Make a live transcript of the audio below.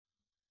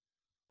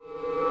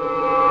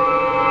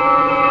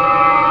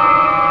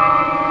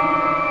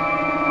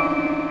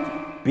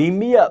Beam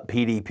me up,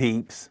 PD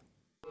peeps.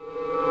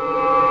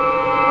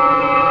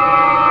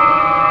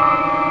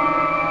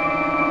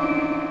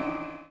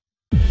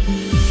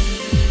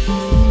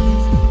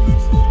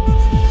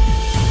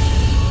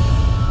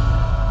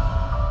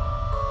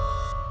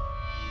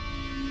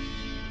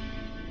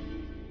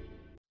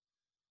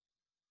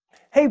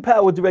 Hey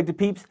PowerDirector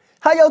peeps,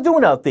 how y'all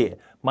doing out there?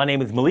 My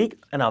name is Maliek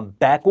and I'm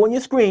back on your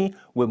screen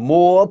with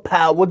more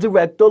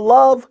PowerDirector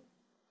love.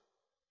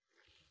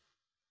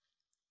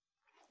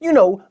 You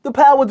know, the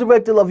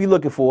PowerDirector love you're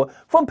looking for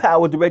from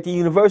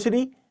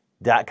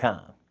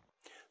PowerDirectorUniversity.com.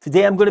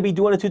 Today I'm going to be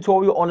doing a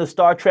tutorial on the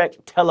Star Trek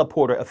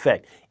teleporter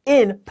effect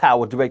in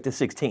PowerDirector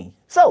 16.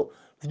 So,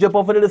 let's jump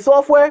off into the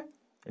software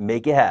and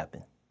make it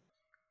happen.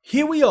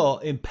 Here we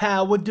are in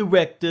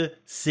PowerDirector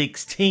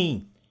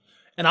 16.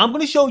 And I'm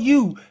going to show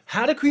you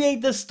how to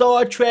create the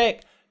Star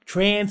Trek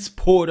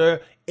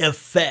Transporter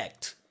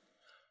effect.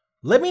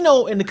 Let me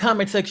know in the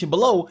comment section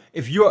below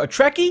if you're a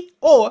Trekkie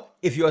or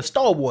if you're a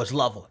Star Wars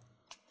lover.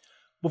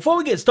 Before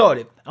we get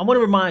started, I want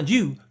to remind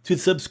you to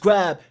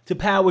subscribe to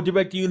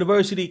PowerDirector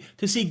University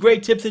to see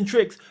great tips and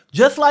tricks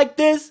just like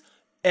this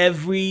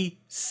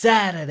every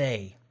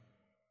Saturday.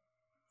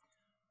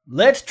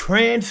 Let's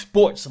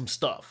transport some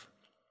stuff.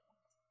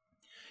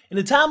 In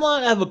the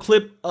timeline, I have a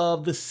clip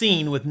of the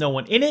scene with no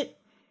one in it,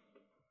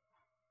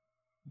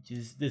 which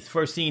is this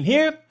first scene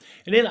here.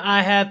 And then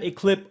I have a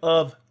clip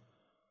of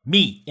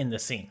me in the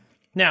scene.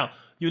 Now,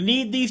 you'll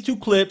need these two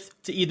clips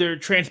to either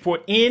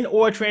transport in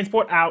or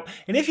transport out.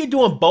 And if you're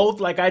doing both,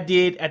 like I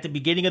did at the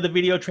beginning of the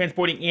video,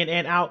 transporting in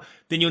and out,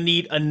 then you'll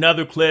need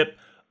another clip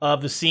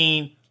of the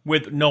scene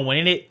with no one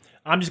in it.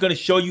 I'm just going to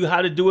show you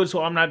how to do it,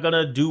 so I'm not going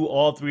to do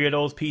all three of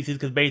those pieces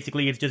because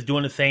basically it's just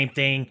doing the same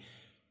thing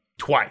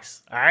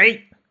twice. All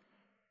right?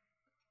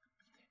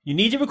 You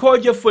need to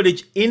record your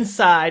footage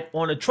inside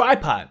on a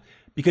tripod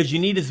because you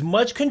need as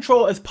much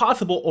control as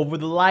possible over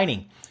the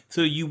lighting.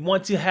 So you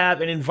want to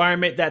have an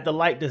environment that the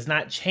light does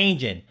not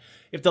change in.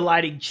 If the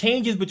lighting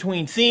changes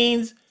between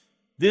scenes,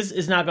 this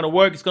is not going to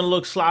work. It's going to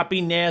look sloppy,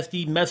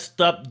 nasty,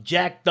 messed up,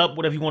 jacked up,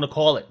 whatever you want to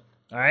call it.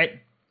 All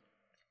right.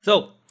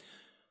 So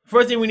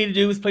first thing we need to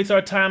do is place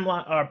our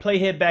timeline, our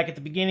playhead back at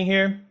the beginning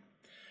here.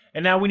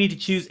 And now we need to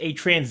choose a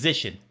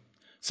transition.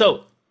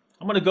 So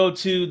I'm going to go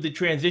to the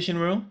transition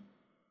room.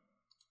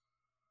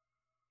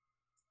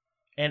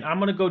 And I'm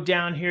going to go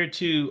down here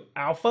to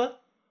Alpha.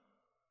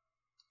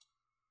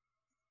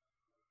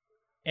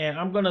 And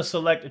I'm going to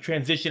select a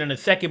transition in a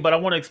second, but I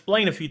want to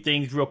explain a few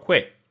things real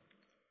quick.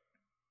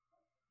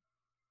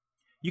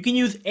 You can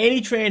use any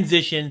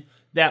transition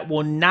that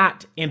will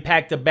not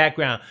impact the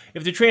background.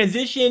 If the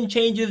transition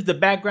changes the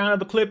background of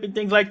the clip and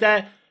things like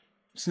that,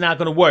 it's not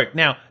going to work.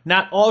 Now,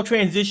 not all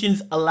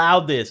transitions allow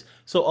this.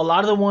 So a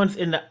lot of the ones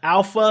in the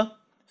Alpha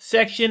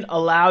section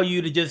allow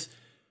you to just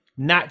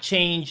not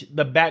change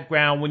the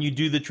background when you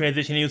do the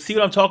transition. And you'll see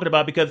what I'm talking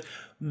about because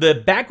the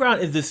background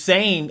is the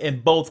same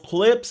in both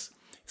clips.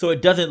 So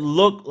it doesn't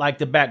look like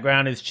the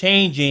background is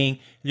changing.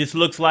 It just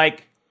looks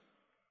like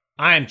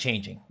I'm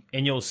changing.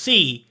 And you'll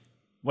see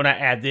when I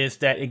add this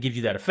that it gives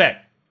you that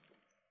effect.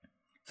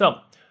 So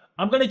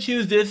I'm going to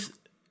choose this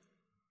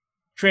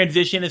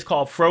transition. It's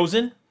called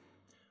Frozen. I'm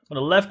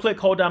going to left click,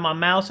 hold down my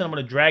mouse, and I'm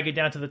going to drag it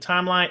down to the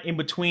timeline in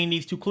between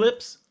these two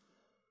clips.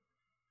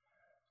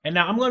 And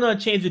now I'm going to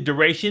change the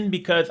duration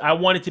because I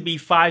want it to be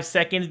 5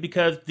 seconds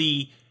because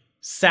the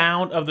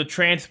sound of the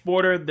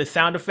transporter, the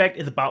sound effect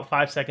is about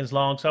 5 seconds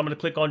long. So I'm going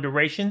to click on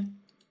duration.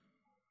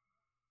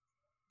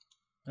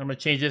 I'm going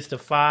to change this to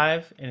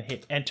 5 and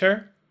hit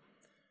enter.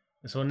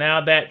 And so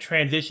now that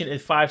transition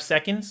is 5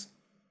 seconds.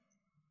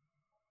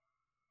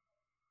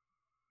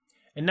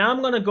 And now I'm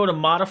going to go to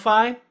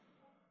modify.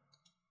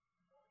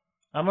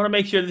 I'm going to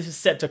make sure this is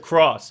set to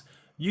cross.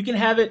 You can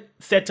have it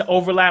set to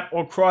overlap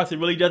or cross. It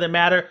really doesn't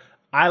matter.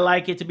 I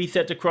like it to be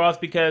set to cross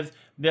because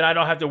then I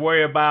don't have to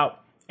worry about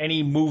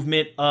any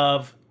movement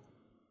of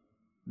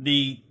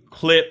the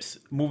clips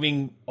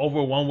moving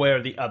over one way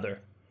or the other.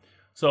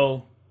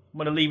 So I'm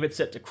going to leave it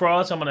set to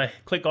cross. I'm going to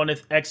click on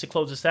this X to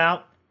close this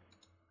out.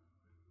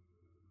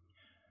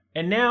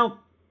 And now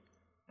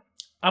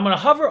I'm going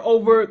to hover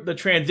over the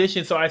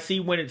transition so I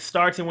see when it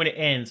starts and when it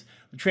ends.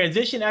 The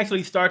transition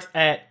actually starts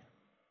at,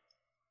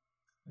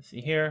 let's see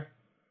here,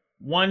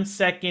 1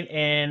 second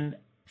and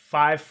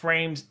 5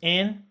 frames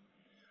in.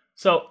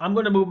 So I'm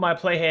going to move my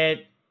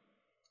playhead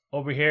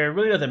over here. It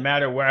really doesn't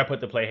matter where I put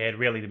the playhead,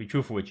 really, to be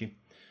truthful with you.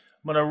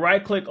 I'm going to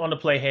right click on the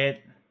playhead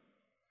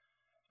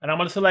and I'm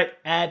going to select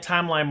add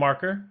timeline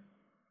marker.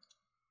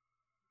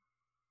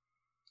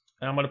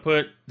 And I'm going to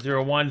put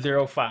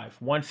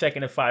 0105, 1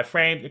 second and 5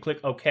 frames, and click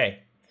OK.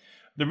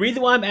 The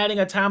reason why I'm adding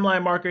a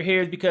timeline marker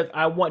here is because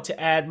I want to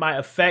add my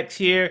effects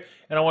here,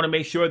 and I want to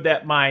make sure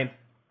that my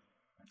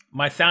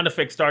sound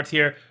effect starts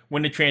here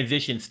when the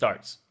transition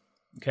starts.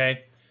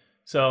 Okay,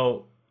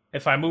 so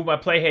if I move my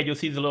playhead, you'll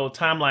see the little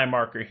timeline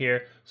marker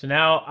here. So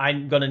now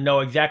I'm going to know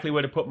exactly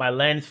where to put my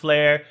lens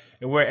flare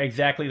and where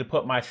exactly to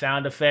put my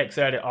sound effects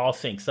so that it all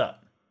syncs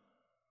up.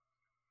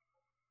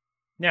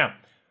 Now,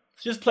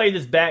 let's just play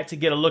this back to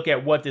get a look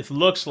at what this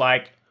looks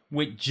like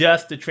with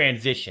just the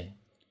transition.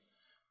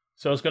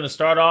 So it's going to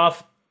start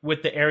off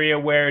with the area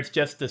where it's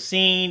just the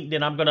scene,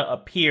 then I'm going to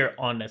appear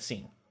on the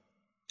scene.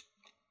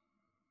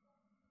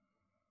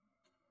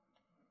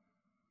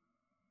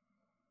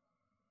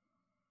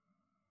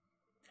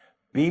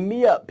 Beam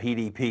me up,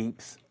 PD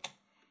peeps.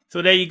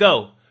 So there you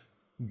go.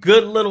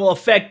 Good little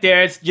effect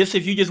there. It's just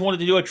if you just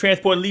wanted to do a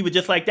transport and leave it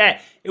just like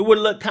that, it would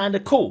look kind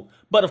of cool.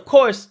 But of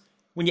course,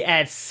 when you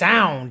add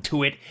sound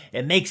to it,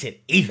 it makes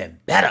it even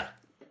better.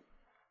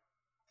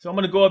 So I'm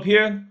going to go up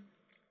here,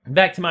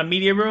 back to my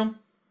media room.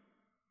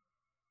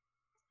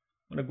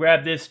 I'm going to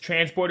grab this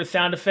transporter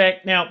sound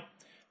effect. Now,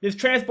 this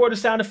transporter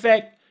sound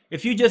effect,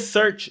 if you just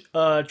search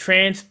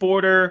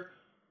transporter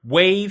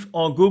wave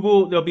on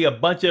Google, there'll be a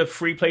bunch of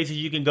free places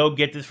you can go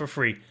get this for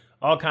free.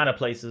 All kind of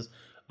places.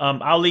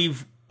 I'll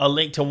leave a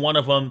link to one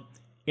of them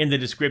in the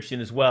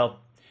description as well.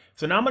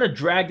 So now I'm going to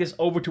drag this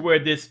over to where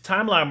this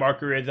timeline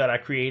marker is that I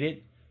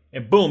created.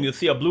 And boom, you'll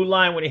see a blue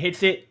line when it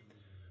hits it.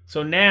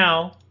 So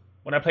now,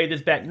 when I play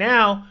this back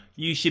now,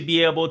 you should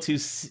be able to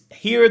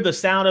hear the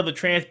sound of the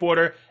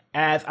transporter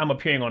as I'm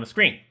appearing on the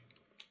screen.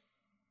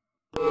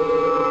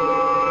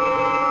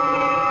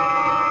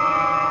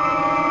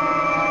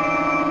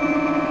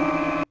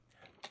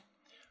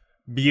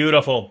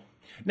 Beautiful.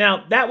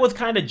 Now, that was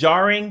kind of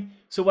jarring.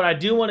 So what I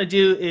do want to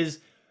do is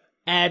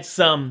add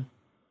some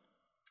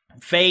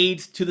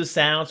fades to the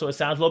sound so it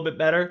sounds a little bit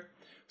better.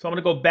 So I'm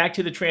going to go back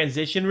to the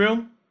transition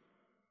room.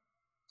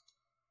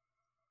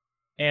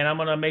 And I'm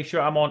going to make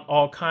sure I'm on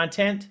all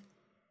content.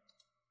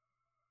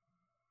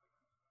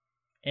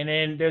 And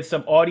then there's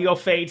some audio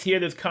fades here.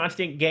 There's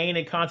constant gain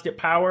and constant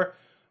power.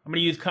 I'm going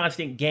to use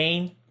constant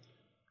gain.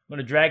 I'm going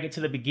to drag it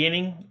to the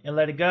beginning and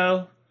let it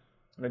go.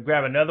 I'm going to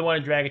grab another one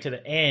and drag it to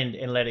the end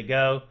and let it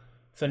go.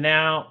 So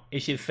now it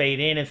should fade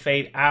in and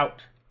fade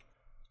out.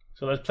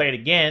 So let's play it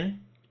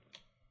again.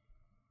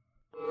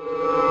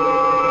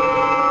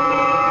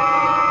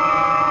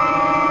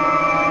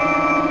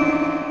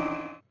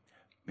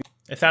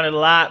 It sounded a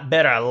lot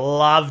better. I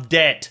loved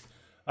it.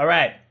 All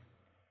right.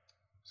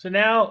 So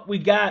now we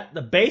got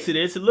the base of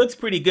this. It looks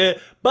pretty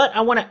good, but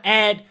I want to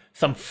add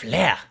some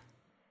flair,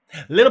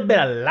 a little bit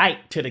of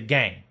light to the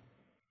game.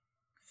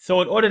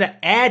 So in order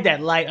to add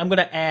that light, I'm going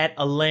to add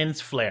a lens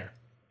flare.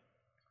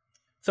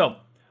 So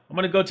I'm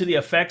going to go to the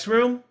effects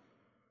room.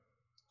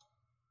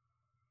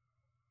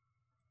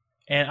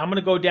 And I'm going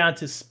to go down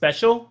to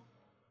special.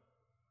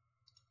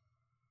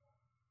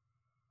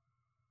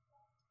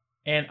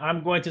 And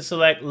I'm going to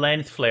select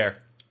lens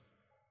flare.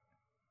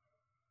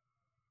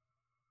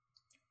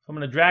 So I'm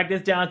going to drag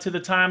this down to the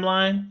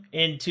timeline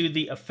into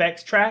the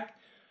effects track.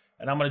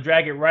 And I'm going to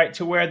drag it right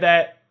to where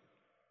that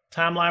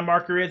timeline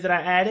marker is that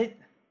I added.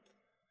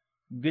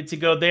 Good to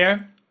go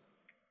there.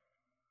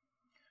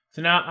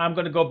 So now I'm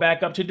going to go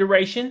back up to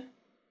duration.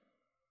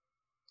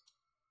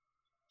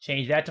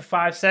 Change that to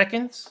 5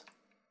 seconds.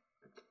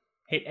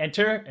 Hit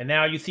enter. And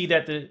now you see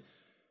that the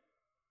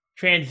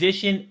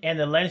transition and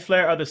the lens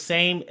flare are the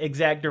same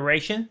exact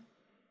duration.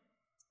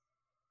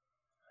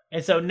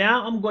 And so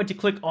now I'm going to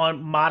click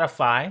on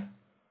modify.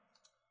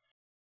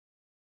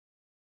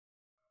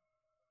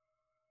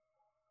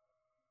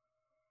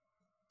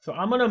 So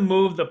I'm going to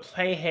move the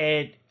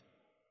playhead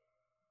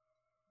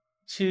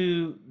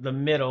to the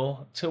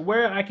middle to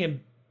where I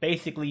can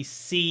basically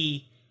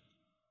see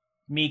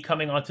me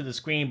coming onto the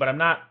screen, but I'm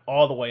not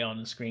all the way on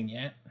the screen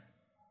yet.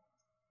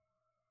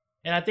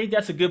 And I think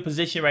that's a good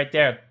position right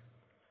there.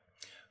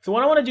 So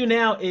what I want to do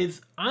now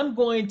is I'm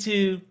going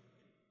to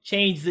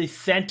change the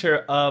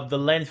center of the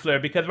lens flare,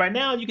 because right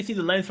now you can see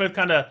the lens flare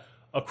kind of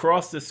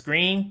across the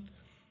screen.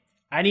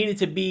 I need it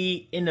to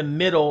be in the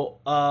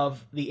middle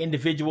of the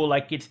individual,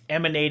 like it's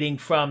emanating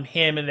from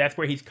him, and that's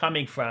where he's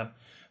coming from.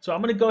 So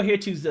I'm going to go here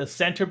to the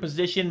center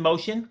position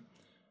motion.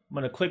 I'm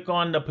going to click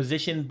on the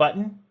position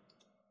button.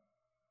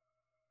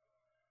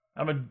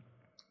 I'm going to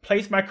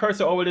place my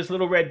cursor over this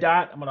little red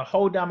dot. I'm going to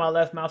hold down my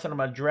left mouse and I'm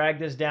going to drag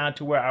this down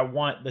to where I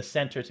want the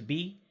center to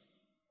be,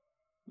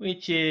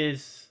 which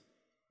is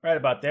right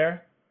about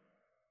there.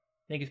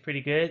 I think it's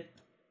pretty good.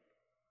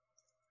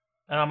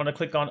 And I'm going to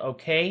click on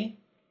OK.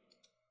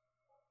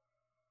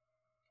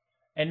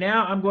 And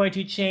now I'm going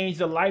to change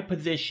the light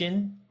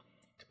position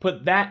to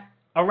put that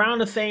around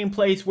the same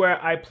place where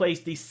I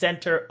placed the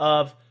center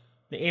of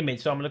the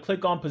image. So I'm going to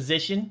click on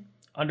position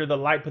under the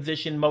light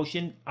position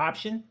motion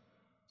option.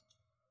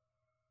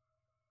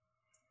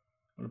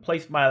 I'm going to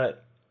place my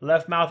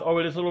left mouse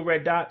over this little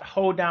red dot,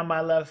 hold down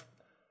my left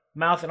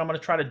mouse, and I'm going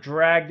to try to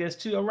drag this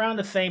to around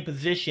the same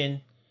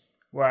position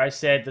where I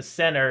said the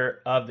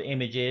center of the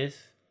image is,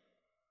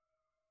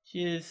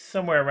 which is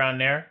somewhere around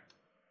there.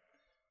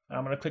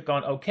 I'm going to click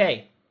on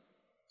OK.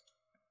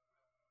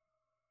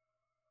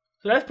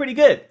 So that's pretty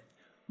good.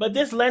 But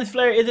this lens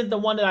flare isn't the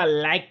one that I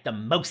like the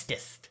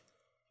mostest.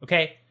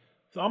 Okay,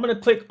 so I'm going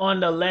to click on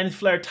the lens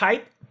flare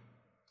type.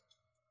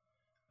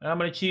 And I'm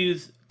going to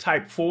choose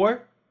type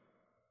 4.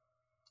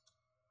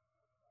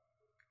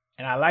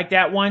 And I like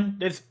that one.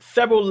 There's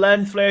several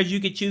lens flares you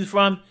can choose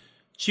from.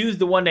 Choose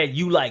the one that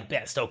you like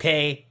best,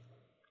 okay?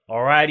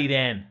 Alrighty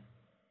then.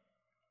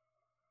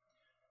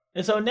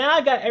 And so now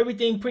I got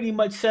everything pretty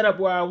much set up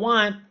where I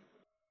want.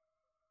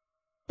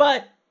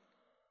 But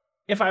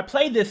if I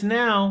play this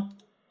now,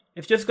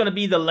 it's just going to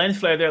be the lens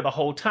flare there the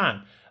whole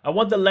time. I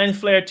want the lens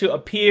flare to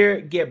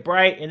appear, get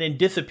bright, and then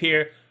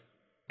disappear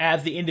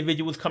as the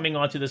individual is coming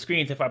onto the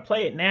screen. So if I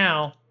play it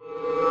now,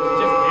 it's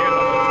just there the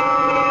whole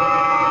time.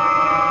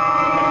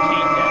 I'm going to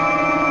change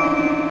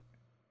that.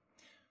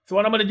 So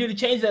what I'm going to do to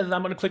change that is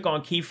I'm going to click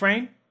on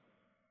keyframe.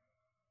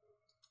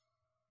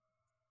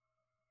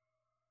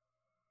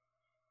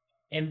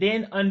 And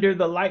then under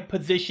the light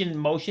position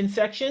motion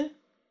section,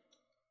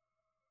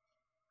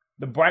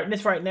 the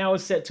brightness right now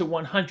is set to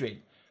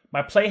 100.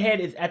 My playhead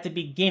is at the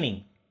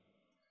beginning.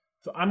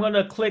 So I'm going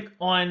to click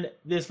on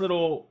this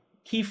little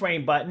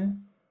keyframe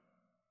button,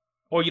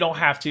 or you don't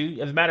have to.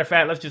 As a matter of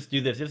fact, let's just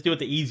do this. Let's do it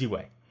the easy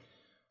way.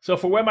 So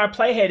for where my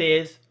playhead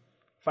is,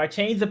 if I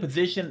change the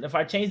position, if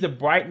I change the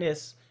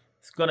brightness,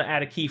 it's going to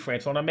add a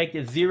keyframe. So I'm going to make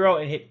this 0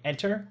 and hit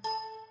enter.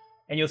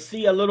 And you'll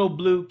see a little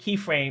blue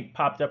keyframe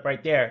popped up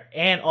right there.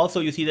 And also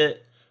you see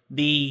that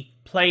the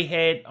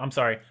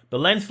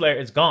lens flare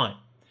is gone.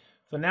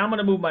 So now I'm going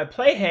to move my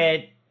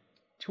playhead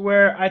to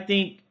where I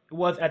think it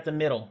was at the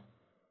middle.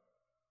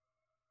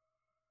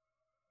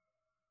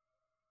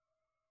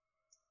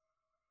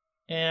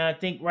 And I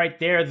think right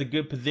there is a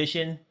good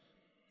position. I'm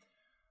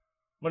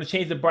going to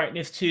change the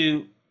brightness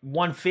to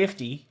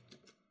 150,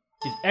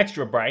 which is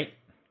extra bright.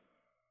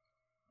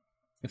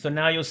 And so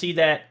now you'll see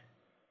that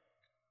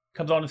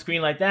comes on the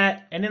screen like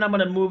that. And then I'm going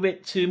to move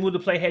the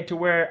playhead to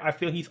where I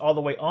feel he's all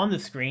the way on the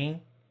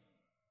screen.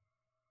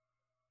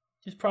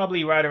 Just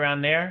probably right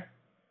around there.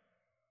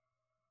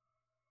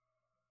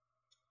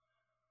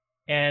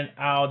 And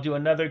I'll do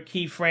another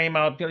keyframe.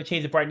 I'm going to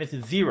change the brightness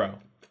to 0.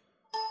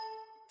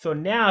 So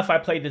now if I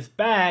play this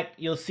back,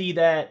 you'll see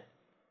that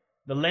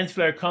the lens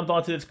flare comes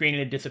onto the screen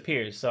and it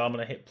disappears. So I'm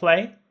going to hit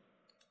play.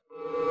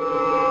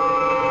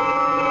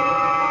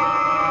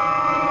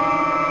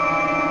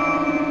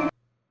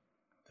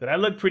 So that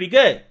looked pretty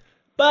good,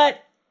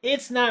 but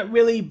it's not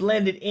really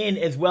blended in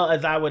as well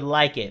as I would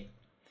like it.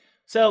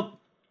 So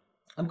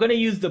I'm going to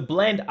use the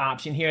blend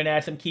option here and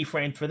add some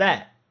keyframes for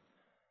that.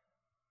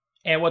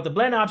 And what the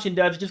blend option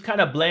does is just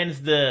kind of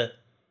blends the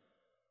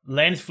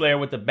lens flare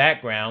with the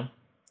background.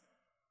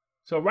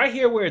 So right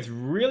here where it's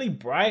really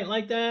bright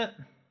like that,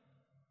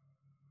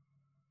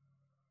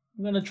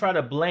 I'm going to try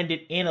to blend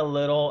it in a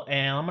little,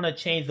 and I'm going to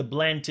change the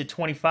blend to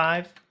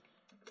 25.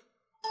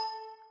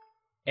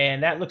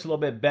 And that looks a little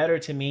bit better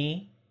to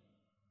me.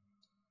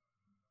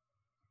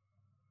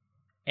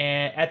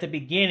 And at the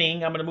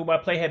beginning, I'm going to move my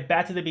playhead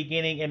back to the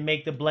beginning and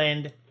make the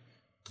blend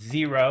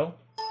 0.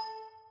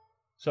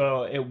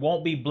 So it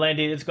won't be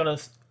blended. It's going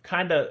to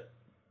kind of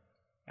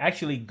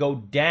actually go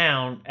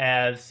down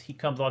as he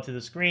comes onto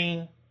the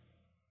screen.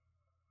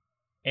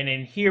 And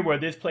then here where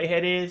this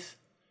playhead is,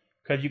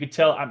 because you can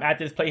tell I'm at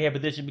this playhead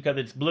position because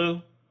it's blue,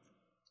 I'm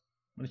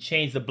going to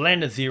change the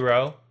blend to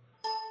 0.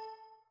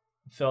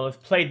 So let's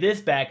play this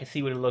back and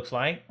see what it looks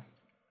like.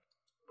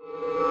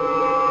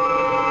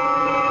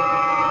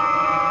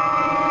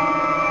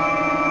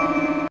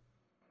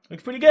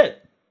 Looks pretty good.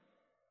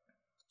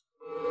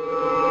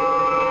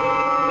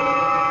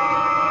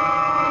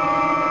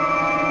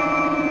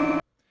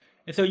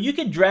 And so you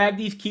can drag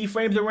these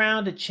keyframes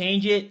around to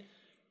change it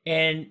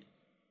and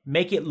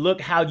make it look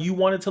how you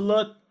want it to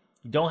look.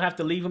 You don't have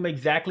to leave them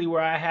exactly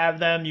where I have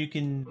them. You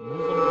can move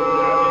them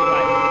however you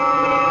like.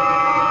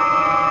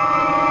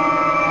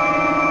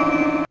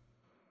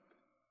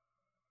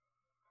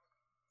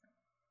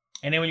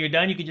 And then when you're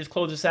done, you can just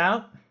close this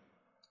out.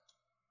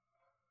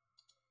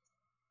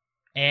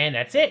 And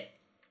that's it.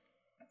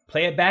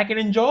 Play it back and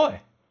enjoy.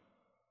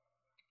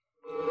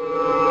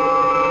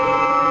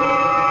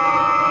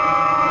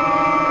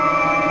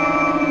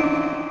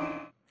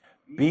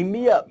 Beam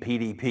me up,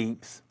 PD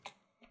peeps.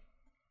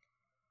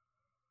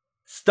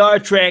 Star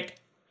Trek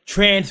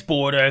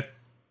Transporter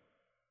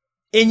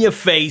in your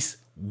face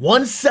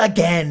once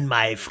again,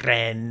 my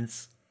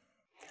friends.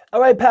 All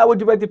right,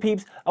 PowerDirector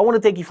peeps, I want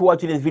to thank you for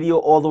watching this video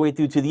all the way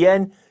through to the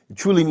end. It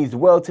truly means the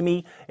world to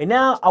me. And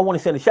now I want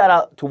to send a shout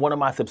out to one of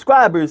my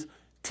subscribers,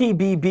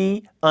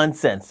 TBB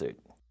Uncensored.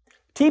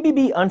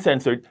 TBB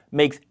Uncensored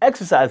makes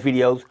exercise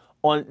videos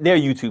on their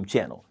YouTube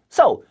channel.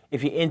 So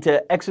if you're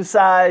into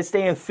exercise,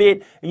 staying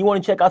fit, and you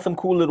want to check out some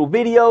cool little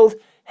videos,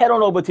 head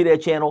on over to their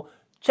channel,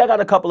 check out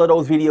a couple of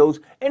those videos,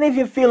 and if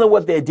you're feeling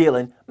what they're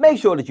dealing, make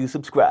sure that you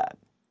subscribe.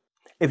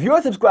 If you're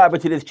a subscriber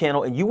to this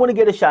channel and you want to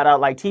get a shout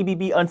out like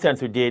TBB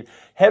Uncensored did,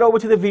 head over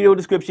to the video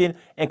description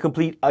and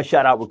complete a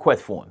shout out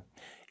request form.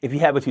 If you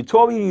have a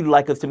tutorial you'd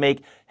like us to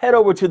make, head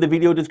over to the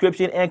video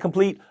description and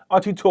complete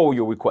our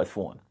tutorial request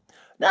form.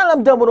 Now that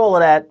I'm done with all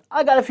of that,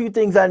 I got a few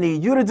things I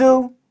need you to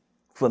do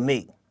for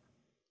me.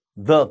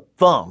 The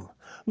thumb.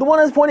 The one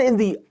that's pointed in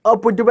the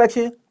upward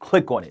direction,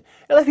 click on it.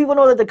 It lets people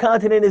know that the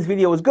content in this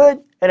video is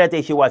good and that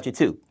they should watch it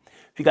too.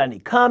 If you got any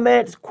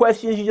comments,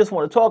 questions, you just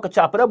want to talk or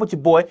chop it up with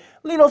your boy,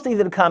 leave those things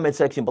in the comment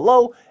section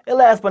below. And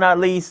last but not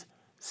least,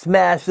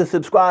 smash the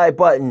subscribe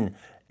button.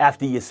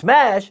 After you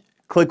smash,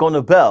 click on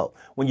the bell.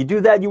 When you do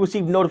that, you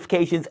receive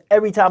notifications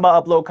every time I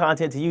upload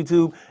content to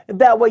YouTube, and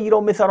that way you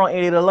don't miss out on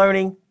any of the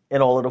learning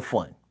and all of the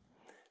fun.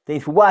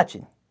 Thanks for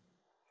watching.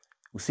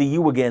 We'll see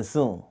you again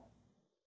soon.